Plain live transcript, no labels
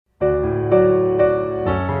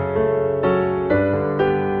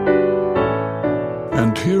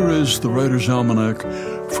is the Writer's Almanac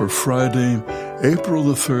for Friday, April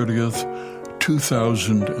the 30th,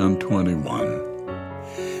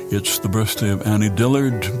 2021. It's the birthday of Annie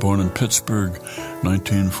Dillard, born in Pittsburgh,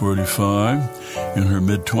 1945. In her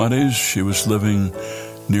mid-20s, she was living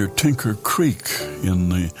near Tinker Creek in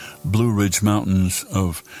the Blue Ridge Mountains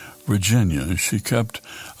of Virginia. She kept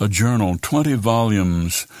a journal, 20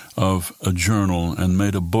 volumes of a journal, and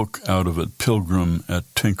made a book out of it, Pilgrim at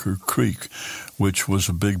Tinker Creek, which was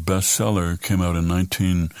a big bestseller, came out in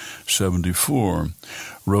 1974.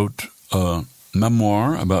 Wrote a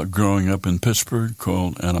memoir about growing up in Pittsburgh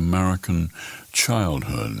called An American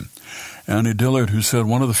Childhood. Annie Dillard, who said,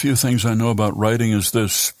 "One of the few things I know about writing is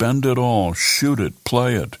this: spend it all, shoot it,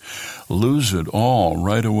 play it, lose it all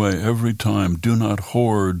right away every time. Do not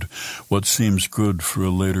hoard what seems good for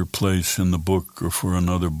a later place in the book or for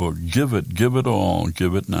another book. Give it all,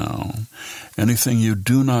 give it now. Anything you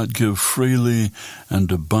do not give freely and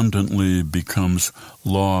abundantly becomes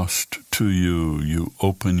lost to you. You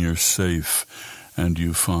open your safe and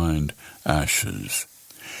you find ashes."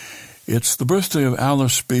 It's the birthday of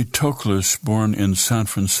Alice B. Toklas, born in San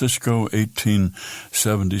Francisco,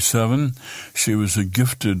 1877. She was a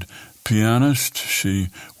gifted pianist. She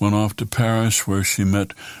went off to Paris, where she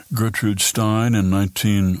met Gertrude Stein in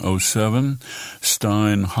 1907.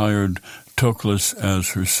 Stein hired Toklas as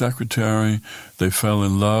her secretary. They fell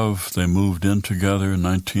in love. They moved in together in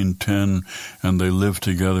 1910, and they lived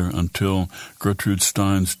together until Gertrude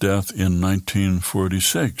Stein's death in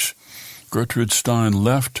 1946. Gertrude Stein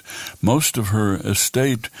left most of her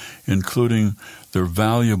estate, including their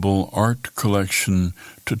valuable art collection,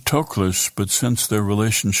 to Toklas, but since their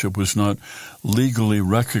relationship was not legally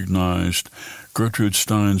recognized, Gertrude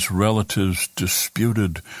Stein's relatives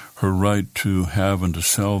disputed her right to have and to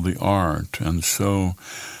sell the art, and so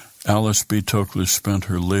Alice B. Toklas spent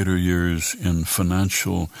her later years in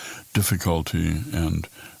financial difficulty and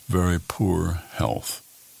very poor health.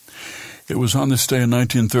 It was on this day in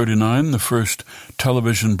 1939 the first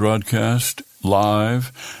television broadcast,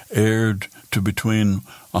 live, aired to between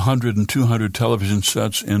 100 and 200 television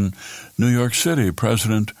sets in New York City.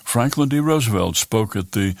 President Franklin D. Roosevelt spoke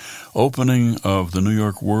at the opening of the New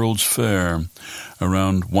York World's Fair.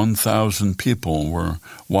 Around 1,000 people were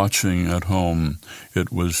watching at home, it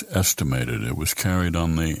was estimated. It was carried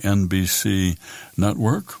on the NBC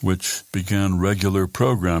network, which began regular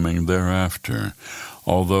programming thereafter,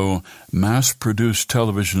 although mass-produced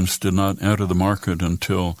televisions did not enter the market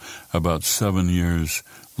until about 7 years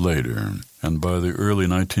later. And by the early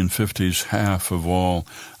 1950s, half of all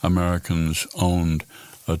Americans owned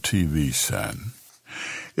a TV set.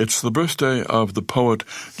 It's the birthday of the poet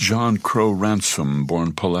John Crow Ransom,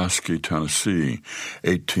 born Pulaski, Tennessee,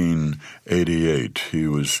 1888. He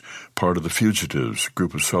was part of the Fugitives, a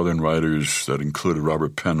group of Southern writers that included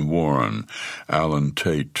Robert Penn Warren, Alan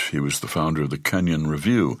Tate. He was the founder of the Kenyon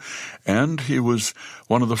Review, and he was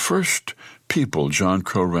one of the first people, John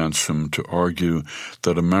Crow Ransom, to argue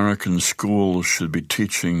that American schools should be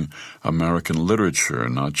teaching American literature,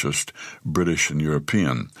 not just British and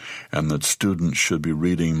European, and that students should be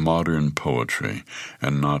reading modern poetry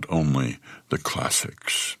and not only the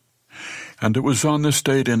classics. And it was on this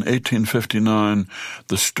date in 1859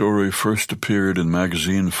 the story first appeared in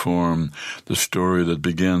magazine form, the story that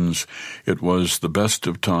begins, "It was the best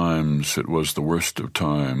of times, it was the worst of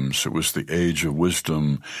times, it was the age of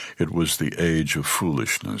wisdom, it was the age of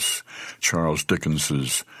foolishness." Charles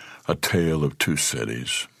Dickens's A Tale of Two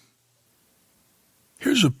Cities.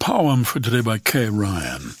 Here's a poem for today by Kay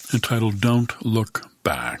Ryan, entitled Don't Look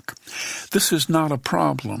Back. This is not a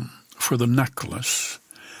problem for the necklace.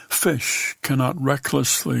 Fish cannot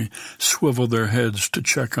recklessly swivel their heads to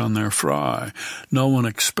check on their fry. No one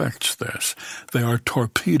expects this. They are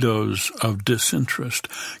torpedoes of disinterest,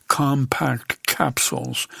 compact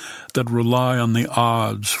capsules that rely on the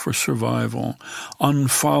odds for survival,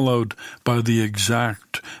 unfollowed by the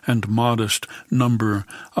exact and modest number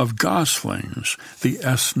of goslings the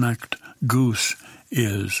S-necked goose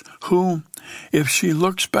is, who, if she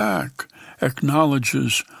looks back,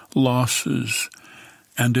 acknowledges losses,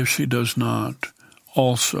 and if she does not,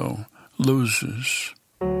 also loses.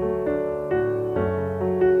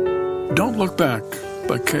 Don't Look Back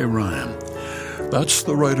by Kay Ryan. That's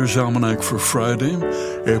the Writer's Almanac for Friday,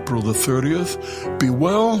 April the 30th. Be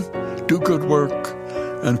well, do good work,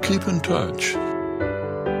 and keep in touch.